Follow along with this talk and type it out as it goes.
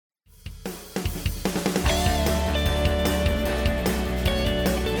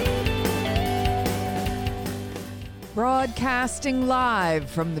Broadcasting live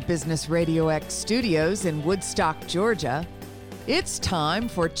from the Business Radio X studios in Woodstock, Georgia, it's time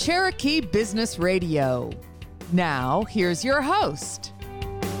for Cherokee Business Radio. Now, here's your host.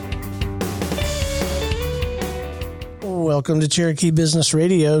 Welcome to Cherokee Business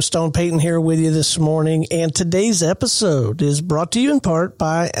Radio. Stone Payton here with you this morning, and today's episode is brought to you in part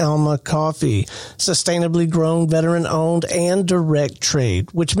by Alma Coffee, sustainably grown, veteran-owned, and direct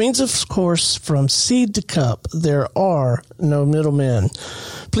trade, which means, of course, from seed to cup, there are no middlemen.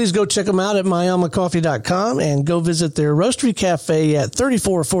 Please go check them out at myalmacoffee.com and go visit their Roastery Cafe at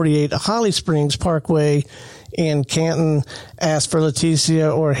 3448 Holly Springs Parkway in Canton. Ask for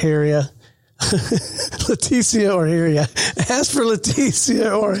Leticia or Harry. Leticia or Harry. Ask for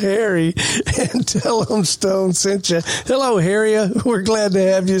Leticia or Harry and tell them Stone sent you. Hello, Harry. We're glad to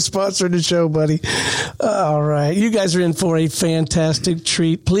have you sponsor the show, buddy. All right. You guys are in for a fantastic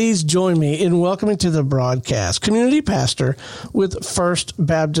treat. Please join me in welcoming to the broadcast community pastor with First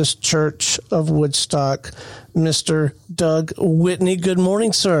Baptist Church of Woodstock, Mr. Doug Whitney. Good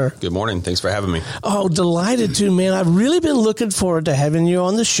morning, sir. Good morning. Thanks for having me. Oh, delighted to, man. I've really been looking forward to having you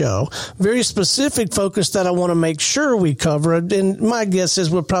on the show. Very specific focus that I want to make sure we cover. And my guess is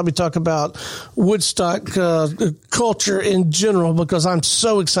we'll probably talk about Woodstock culture in general, because I'm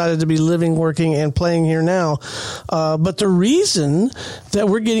so excited to be living, working, and playing here now. But the reason that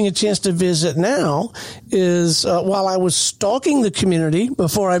we're getting a chance to visit now is while I was stalking the community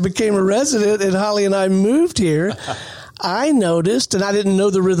before I became a resident and Holly and I moved here, I noticed, and I didn't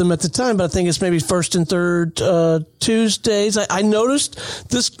know the rhythm at the time, but I think it's maybe first and third Tuesdays. I noticed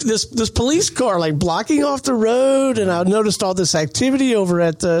this police car like blocking off the road, and I noticed all this activity over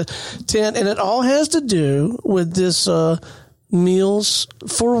at the tent, and it all has to do with this Meals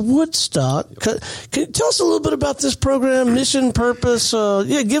for Woodstock. Can you tell us a little bit about this program, mission, purpose?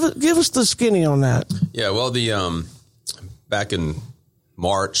 Give us the skinny on that. Yeah, well, the back in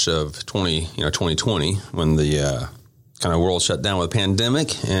March of 2020, when the kind of world shut down with the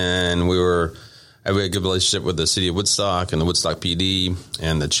pandemic, and we had a good relationship with the city of Woodstock and the Woodstock PD,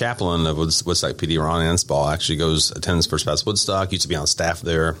 and the chaplain of Woodstock PD, Ron Ansball, actually attends First Baptist Woodstock. Used to be on staff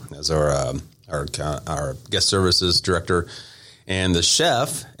there as our guest services director, and the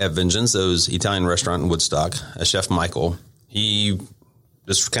chef at Vincenzo's Italian restaurant in Woodstock, Chef Michael. He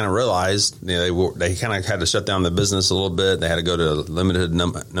just kind of realized they kind of had to shut down the business a little bit. They had to go to a limited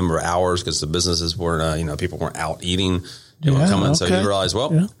number of hours because the businesses weren't, people weren't out eating. They weren't coming. Okay. So he realized,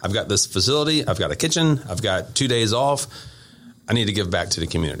 I've got this facility. I've got a kitchen. I've got 2 days off. I need to give back to the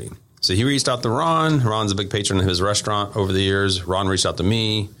community. So he reached out to Ron. Ron's a big patron of his restaurant over the years. Ron reached out to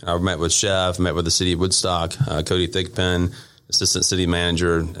me. I met with Chef, met with the city of Woodstock, Cody Thigpen, assistant city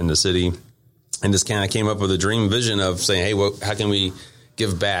manager in the city, and just kind of came up with a dream vision of saying, hey, how can we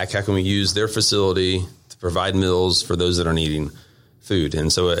give back? How can we use their facility to provide meals for those that are needing food?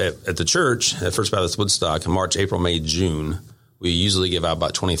 And so at the church, at First Baptist Woodstock, in March, April, May, June, we usually give out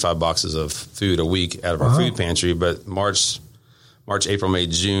about 25 boxes of food a week out of our food pantry. But March, April, May,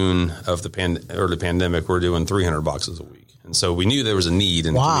 June of the early pandemic, we're doing 300 boxes a week. And so we knew there was a need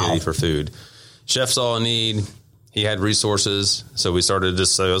in the community for food. Chef saw a need. He had resources. So we started to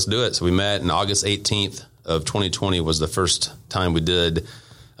say, let's do it. So we met on August 18th. Of 2020 was the first time we did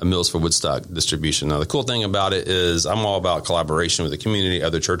a Meals for Woodstock distribution. Now, the cool thing about it is I'm all about collaboration with the community,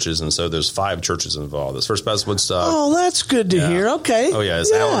 other churches, and so there's 5 churches involved. There's First Baptist Woodstock. Oh, that's good to hear. Okay. Oh, yeah.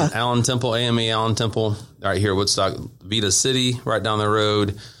 It's Allen Temple, AME Allen Temple, right here at Woodstock, Vita City, right down the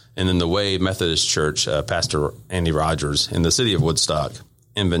road, and then the Way Methodist Church, Pastor Andy Rogers, in the city of Woodstock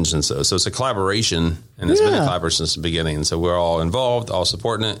in Vincenzo. So it's a collaboration, and it's been a collaboration since the beginning. So we're all involved, all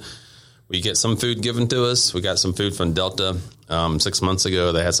supporting it. We get some food given to us. We got some food from Delta 6 months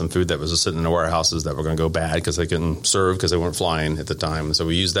ago. They had some food that was just sitting in the warehouses that were going to go bad because they couldn't serve because they weren't flying at the time. So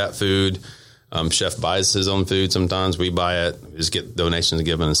we use that food. Chef buys his own food sometimes. We buy it. We just get donations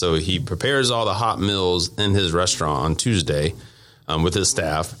given. And so he prepares all the hot meals in his restaurant on Tuesday with his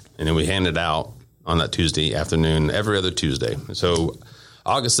staff, and then we hand it out on that Tuesday afternoon, every other Tuesday. So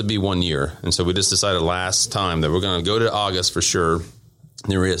August would be 1 year. And so we just decided last time that we're going to go to August for sure,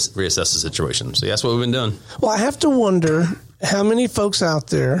 and reassess the situation. So that's what we've been doing. Well, I have to wonder how many folks out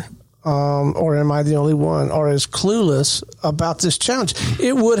there, or am I the only one, are as clueless about this challenge.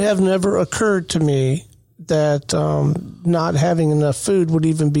 It would have never occurred to me that not having enough food would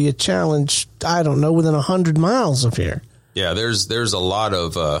even be a challenge, I don't know, within 100 miles of here. Yeah, there's a lot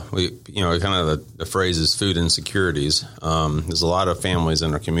of, the phrase is food insecurities. There's a lot of families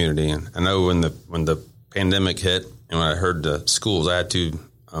in our community. And I know when the pandemic hit, and when I heard the schools, I had 2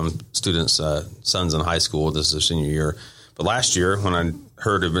 students, sons in high school. This is their senior year. But last year, when I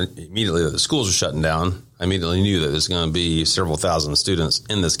heard immediately that the schools were shutting down, I immediately knew that there's going to be several thousand students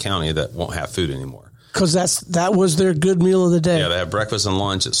in this county that won't have food anymore. Because that was their good meal of the day. Yeah, they have breakfast and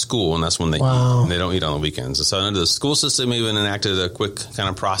lunch at school, and that's when they eat. And they don't eat on the weekends. And so under the school system, we even enacted a quick kind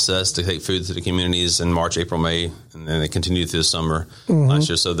of process to take food to the communities in March, April, May, and then they continued through the summer last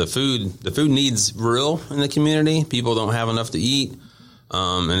year. So the food needs real in the community. People don't have enough to eat,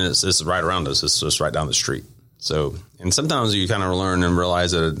 and it's right around us. It's just right down the street. So, and sometimes you kind of learn and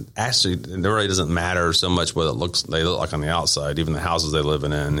realize that it really doesn't matter so much what they look like on the outside. Even the houses they live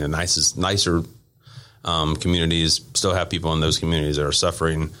in, and nicer communities still have people in those communities that are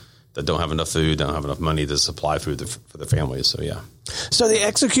suffering, that don't have enough food, don't have enough money to supply food for their families. So, yeah. So the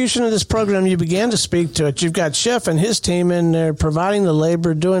execution of this program, you began to speak to it. You've got Chef and his team in there providing the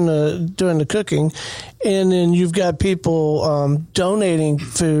labor, doing the cooking, and then you've got people donating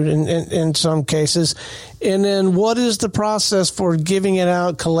food in some cases. And then what is the process for giving it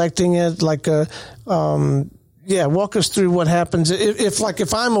out, collecting it, walk us through what happens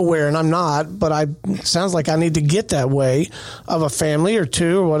if I'm aware, and I'm not, but sounds like I need to get that way, of a family or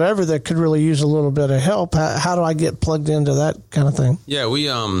two or whatever that could really use a little bit of help. How do I get plugged into that kind of thing? Yeah, we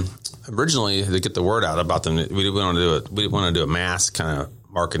originally, to get the word out about them, we didn't want to do a mass kind of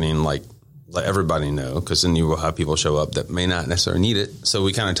marketing, like let everybody know, because then you will have people show up that may not necessarily need it. So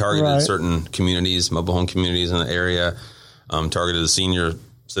we kind of targeted certain communities, mobile home communities in the area, targeted the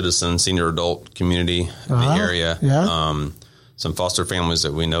senior adult community in the area. Yeah. Some foster families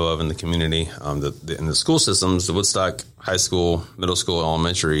that we know of in the community. In the school systems, the Woodstock High School, Middle School,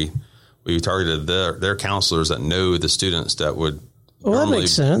 Elementary, we targeted their counselors that know the students that would that makes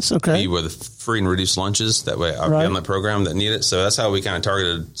sense. Okay. Be with free and reduced lunches. That way, I'd be on that program that need it. So that's how we kind of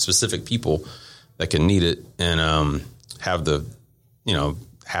targeted specific people that can need it and have the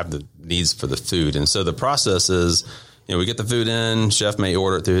needs for the food. And so the process is, we get the food in. Chef may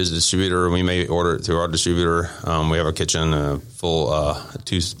order it through his distributor. We may order it through our distributor. We have a kitchen,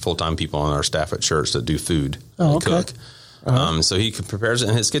 two full-time people on our staff at church that do food and cook. So he prepares it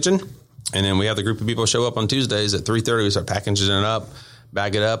in his kitchen. And then we have the group of people show up on Tuesdays at 3:30. We start packaging it up,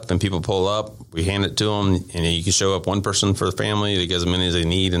 bag it up, and people pull up. We hand it to them, and you can show up one person for the family to get as many as they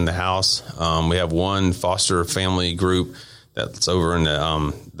need in the house. We have one foster family group that's over in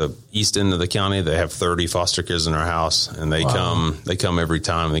the east end of the county. They have 30 foster kids in our house, and they come every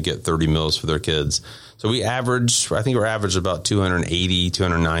time, and they get 30 meals for their kids. So we're average about 280,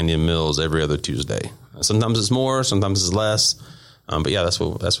 290 meals every other Tuesday. Sometimes it's more, sometimes it's less. But yeah, that's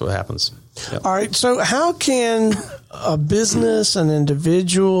what happens. Yep. All right. So how can a business, an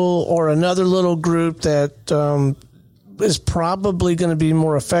individual, or another little group that is probably going to be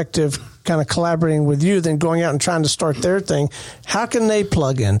more effective kind of collaborating with you than going out and trying to start their thing, how can they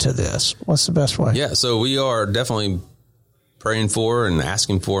plug into this? What's the best way? Yeah. So we are definitely praying for and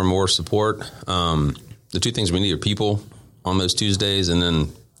asking for more support. The two things we need are people on those Tuesdays, and then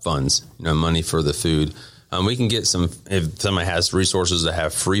funds, money for the food. We can get if somebody has resources that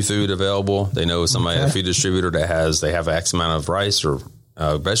have free food available. They know somebody at a food distributor that they have X amount of rice or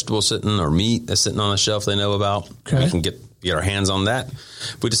vegetables sitting or meat that's sitting on the shelf they know about. Okay. We can get our hands on that.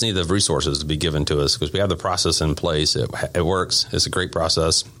 We just need the resources to be given to us because we have the process in place. It works. It's a great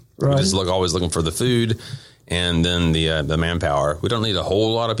process. Right. We just always looking for the food and then the manpower. We don't need a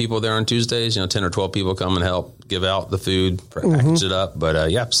whole lot of people there on Tuesdays. 10 or 12 people come and help give out the food, package it up. But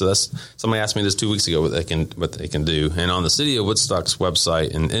so that's, somebody asked me this 2 weeks ago what they can do. And on the City of Woodstock's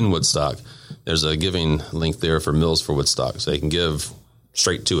website and in Woodstock, there's a giving link there for Meals for Woodstock, so they can give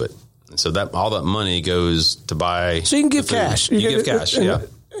straight to it. And so that all that money goes to buy. So you can give cash. You give cash, yeah.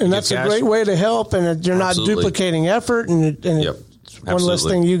 And that's a great way to help, and you're not duplicating effort, and it's one less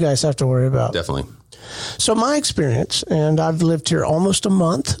thing you guys have to worry about. Definitely. So my experience, and I've lived here almost a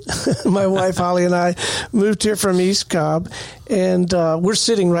month. My wife, Holly, and I moved here from East Cobb, and we're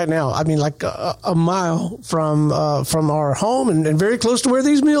sitting right now, like a mile from our home and very close to where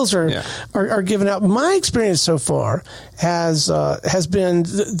these meals are given out. My experience so far has been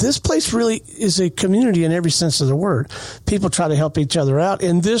this place really is a community in every sense of the word. People try to help each other out.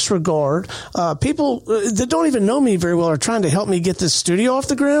 In this regard, people that don't even know me very well are trying to help me get this studio off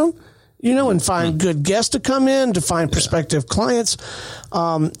the ground. And find good guests to come in, to find prospective clients.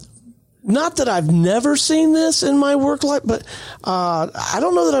 Not that I've never seen this in my work life, but I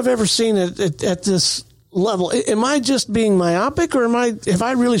don't know that I've ever seen it at this level. Am I just being myopic, or have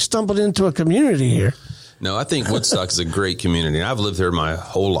I really stumbled into a community here? No, I think Woodstock is a great community. I've lived here my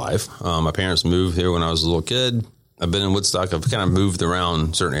whole life. My parents moved here when I was a little kid. I've been in Woodstock. I've kind of moved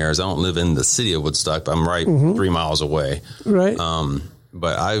around certain areas. I don't live in the city of Woodstock, but I'm right 3 miles away. Right.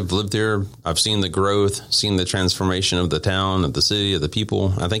 but I've lived here. I've seen the growth, seen the transformation of the town, of the city, of the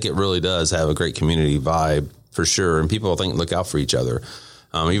people. I think it really does have a great community vibe for sure. And people, I think, look out for each other.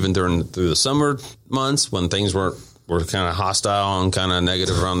 Even through the summer months when things were kind of hostile and kind of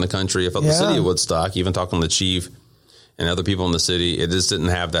negative around the country. I felt the city of Woodstock, even talking to the chief and other people in the city, it just didn't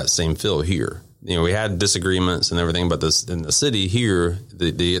have that same feel here. We had disagreements and everything, but in the city here,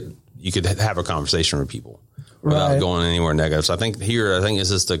 you could have a conversation with people without going anywhere negative. So I think it's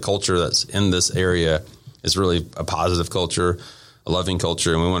just the culture that's in this area is really a positive culture, a loving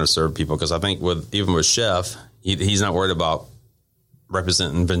culture, and we want to serve people. Because I think even with Chef, he's not worried about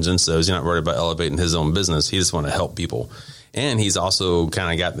representing Vincenzo's. He's not worried about elevating his own business. He just wants to help people. And he's also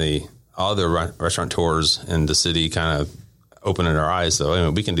kind of got the other restaurateurs in the city kind of opening our eyes.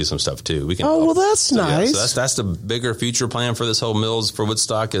 So we can do some stuff too. We can. Oh, well, that's nice. So that's the bigger future plan for this whole Meals for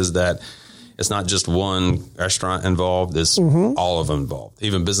Woodstock is that it's not just one restaurant involved. It's all of them involved,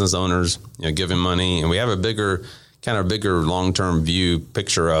 even business owners, giving money. And we have a bigger long-term view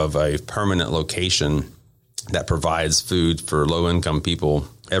picture of a permanent location that provides food for low-income people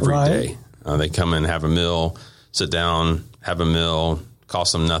every day. They come in, have a meal, sit down, have a meal,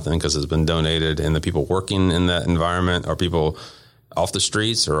 costs them nothing because it's been donated. And the people working in that environment are people off the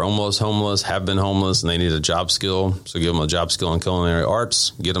streets or almost homeless, have been homeless, and they need a job skill. So give them a job skill in culinary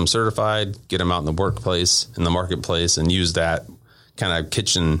arts, get them certified, get them out in the workplace, in the marketplace, and use that kind of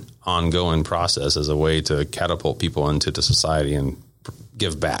kitchen ongoing process as a way to catapult people into the society and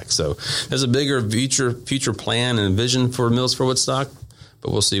give back. So there's a bigger future plan and vision for Meals for Woodstock,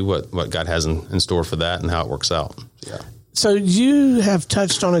 but we'll see what God has in store for that and how it works out. Yeah. So you have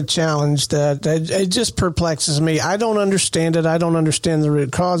touched on a challenge that it just perplexes me. I don't understand it. I don't understand the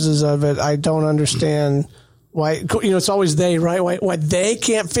root causes of it. I don't understand why, it's always they, right? Why they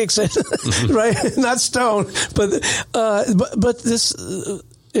can't fix it, right? Not Stone, but this,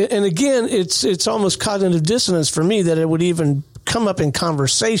 and again, it's almost cognitive dissonance for me that it would even come up in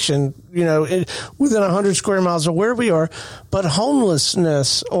conversation, within 100 square miles of where we are. But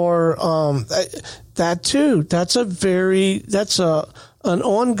homelessness or that too, that's an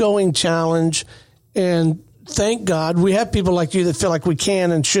ongoing challenge. And thank God we have people like you that feel like we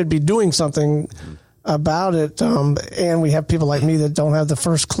can and should be doing something about it. And we have people like me that don't have the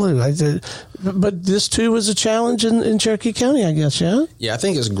first clue. But this too was a challenge in Cherokee County, I guess. Yeah. Yeah. I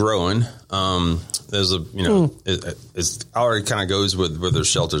think it's growing. There's it already kind of goes with where there's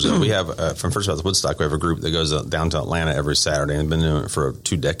shelters. We have from First Baptist Woodstock, we have a group that goes down to Atlanta every Saturday and been doing it for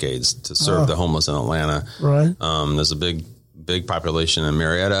 2 decades to serve the homeless in Atlanta. Right. There's a big population in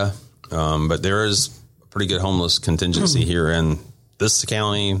Marietta, but there is a pretty good homeless contingency here in this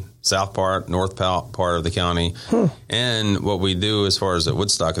county, south part, north part of the county. And what we do as far as at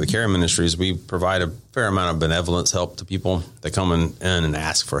Woodstock, the Care Ministries, we provide a fair amount of benevolence help to people that come in and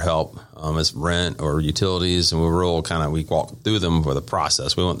ask for help as rent or utilities. And we walk through them for the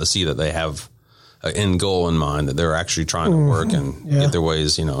process. We want to see that they have an end goal in mind, that they're actually trying to work and get their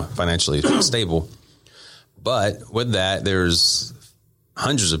ways, financially stable. But with that, there's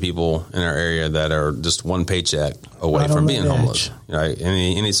hundreds of people in our area that are just one paycheck away from being homeless. Right?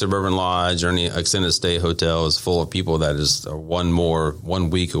 Any suburban lodge or any extended stay hotel is full of people that is 1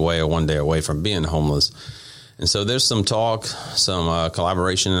 week away or 1 day away from being homeless. And so there's some talk, some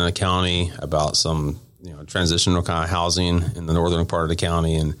collaboration in the county about some transitional kind of housing in the northern part of the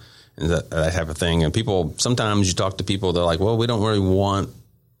county and that type of thing. And people, sometimes you talk to people, they're like, well, we don't really want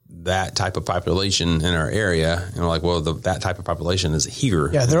that type of population in our area. And we're like, well, that type of population is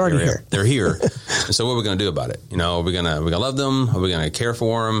here. Yeah, they're already here. They're here. And so what are we going to do about it? Are we going to love them? Are we going to care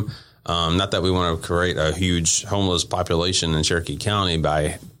for them? Not that we want to create a huge homeless population in Cherokee County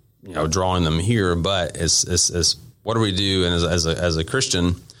by, drawing them here, but it's what do we do? And as a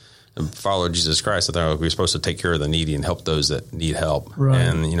Christian, a follower of Jesus Christ, I thought we're supposed to take care of the needy and help those that need help. Right.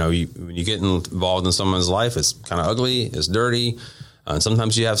 And, when you get involved in someone's life, it's kind of ugly, it's dirty.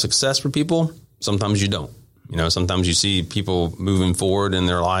 Sometimes you have success for people. Sometimes you don't. Sometimes you see people moving forward in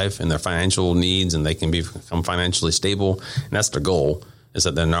their life and their financial needs, and they can become financially stable. And that's their goal, is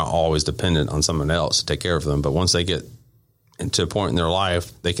that they're not always dependent on someone else to take care of them. But once they get into a point in their life,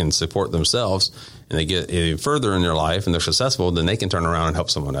 they can support themselves, and they get further in their life and they're successful, then they can turn around and help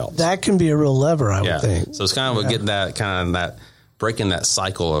someone else. That can be a real lever, I would think. So it's kind of getting that breaking that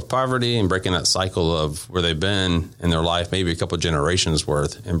cycle of poverty and breaking that cycle of where they've been in their life, maybe a couple of generations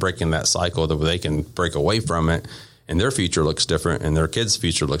worth, and breaking that cycle that they can break away from it, and their future looks different and their kids'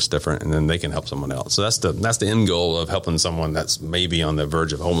 future looks different, and then they can help someone else. So that's the end goal of helping someone that's maybe on the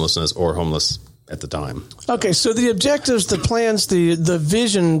verge of homelessness or homeless at the time. Okay, so the objectives, the plans, the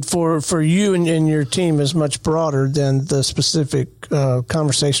vision for you and your team is much broader than the specific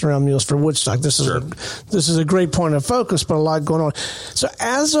conversation around Meals for Woodstock. This is a great point of focus, but a lot going on. So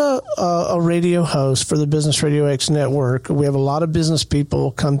as a radio host for the Business Radio X network, we have a lot of business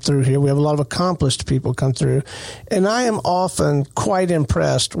people come through here. We have a lot of accomplished people come through, and I am often quite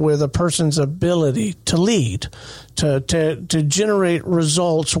impressed with a person's ability to lead, to generate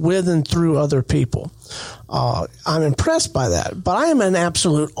results with and through other people. I'm impressed by that, but I am in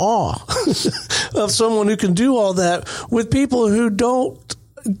absolute awe of someone who can do all that with people who don't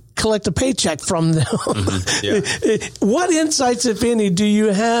collect a paycheck from them. Yeah. What insights, if any, do you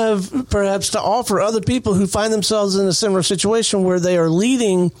have perhaps to offer other people who find themselves in a similar situation where they are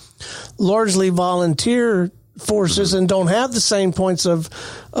leading largely volunteer forces and don't have the same points of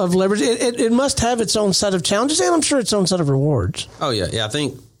leverage? It must have its own set of challenges, and I'm sure its own set of rewards. Oh, yeah. Yeah, I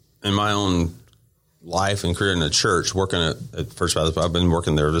think in my own life and career in the church, working at First Baptist, I've been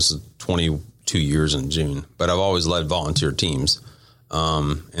working there. This is 22 years in June, but I've always led volunteer teams.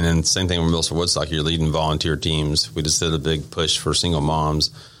 And then same thing with Meals for Woodstock. You're leading volunteer teams. We just did a big push for single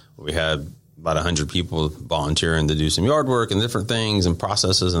moms. We had about 100 people volunteering to do some yard work and different things and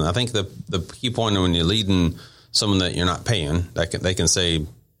processes. And I think the key point when you're leading someone that you're not paying, they can say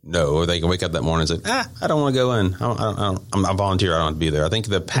no, or they can wake up that morning and say, I don't want to go in. I'm a volunteer. I don't want to be there. I think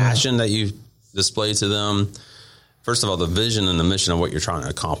the passion that you display to them, first of all, the vision and the mission of what you're trying to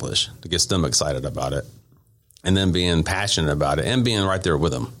accomplish, to get them excited about it, and then being passionate about it and being right there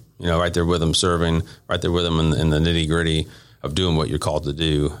with them, right there with them, serving, right there with them in the nitty gritty of doing what you're called to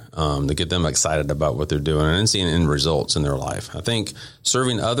do, to get them excited about what they're doing and then seeing end results in their life. I think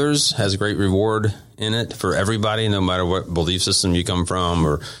serving others has a great reward in it for everybody, no matter what belief system you come from,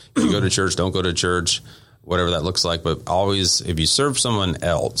 or if you go to church, don't go to church, whatever that looks like. But always, if you serve someone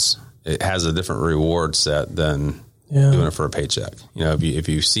else, it has a different reward set than doing it for a paycheck. If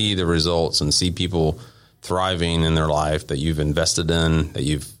you see the results and see people thriving in their life that you've invested in, that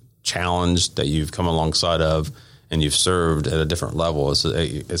you've challenged, that you've come alongside of, and you've served at a different level, it's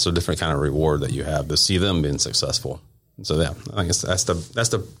a different kind of reward that you have to see them being successful. And so, yeah, I think that's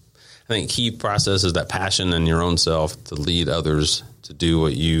the key process is that passion in your own self to lead others to do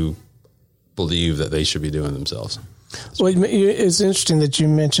what you believe that they should be doing themselves. Well, it's interesting that you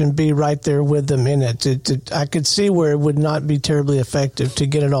mentioned be right there with them in it. I could see where it would not be terribly effective to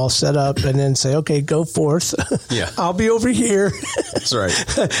get it all set up and then say, okay, go forth. Yeah. I'll be over here. That's right.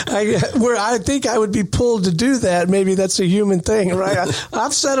 Where I think I would be pulled to do that. Maybe that's a human thing, right?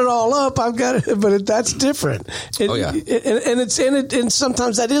 I've set it all up. I've got it, but that's different. And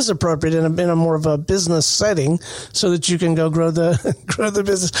sometimes that is appropriate in a more of a business setting so that you can go grow the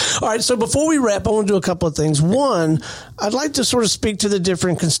business. All right. So before we wrap, I want to do a couple of things. One, I'd like to sort of speak to the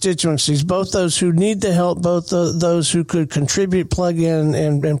different constituencies, both those who need the help, both those who could contribute, plug in,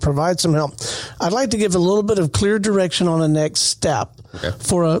 and provide some help. I'd like to give a little bit of clear direction on the next step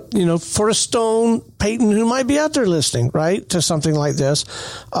for a Stone Peyton who might be out there listening, right, to something like this.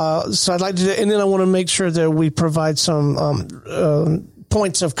 So I'd like to, and then I want to make sure that we provide some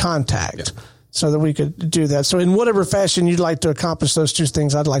points of contact. Yeah. So that we could do that. So in whatever fashion you'd like to accomplish those two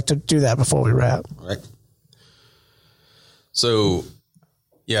things, I'd like to do that before we wrap. All right. So,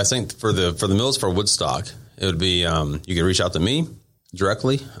 yeah, I think for the Meals for Woodstock, it would be you can reach out to me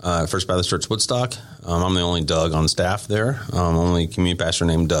directly, First Baptist Church Woodstock. I'm the only Doug on staff there. Only community pastor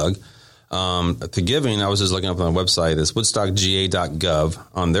named Doug. To giving, I was just looking up on the website. It's woodstockga.gov.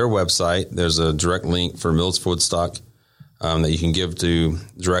 On their website, there's a direct link for Meals for Woodstock that you can give to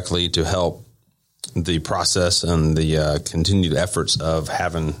directly to help the process and the continued efforts of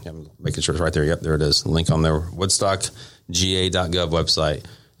making sure it's right there. Yep, there it is. Link on their woodstockga.gov website.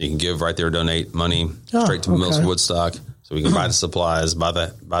 You can give right there, donate money straight to Meals for Woodstock, so we can buy the supplies, buy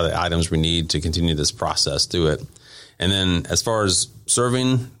the items we need to continue this process through it. And then as far as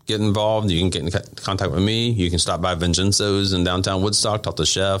serving, get involved. You can get in contact with me. You can stop by Vincenzo's in downtown Woodstock, talk to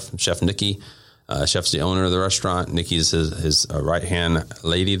Chef Nikki. Chef's the owner of the restaurant. Nikki's his right-hand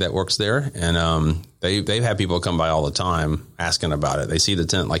lady that works there. And they've had people come by all the time asking about it. They see the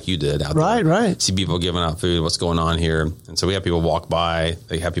tent like you did out there. Right. See people giving out food, what's going on here. And so we have people walk by.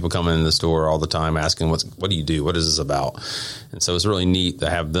 They have people coming in the store all the time asking, what do you do? What is this about? And so it's really neat to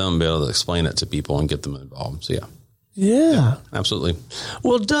have them be able to explain it to people and get them involved. So, Yeah, absolutely.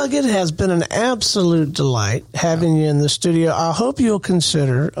 Well, Doug, it has been an absolute delight having you in the studio. I hope you'll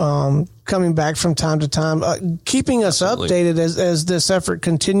consider coming back from time to time, keeping us updated as this effort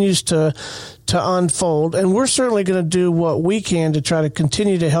continues to unfold. And we're certainly going to do what we can to try to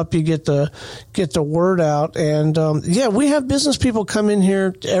continue to help you get the word out. And we have business people come in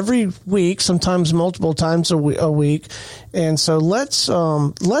here every week, sometimes multiple times a week. And so let's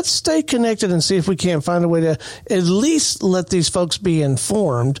stay connected and see if we can't find a way to at least let these folks be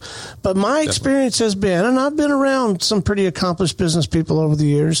informed. But my experience has been, and I've been around some pretty accomplished business people over the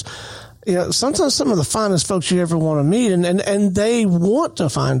years, sometimes some of the finest folks you ever want to meet, and they want to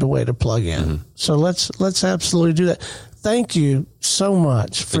find a way to plug in. Mm-hmm. So let's absolutely do that. Thank you so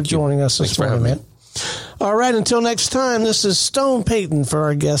much for joining us this morning, man. All right, until next time, this is Stone Payton for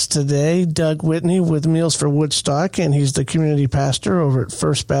our guest today, Doug Whitney with Meals for Woodstock, and he's the community pastor over at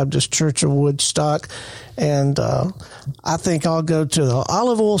First Baptist Church of Woodstock. And I think I'll go to the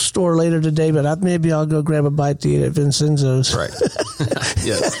olive oil store later today, but maybe I'll go grab a bite to eat at Vincenzo's. Right.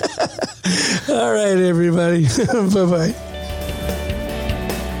 Yes. All right, everybody. Bye-bye.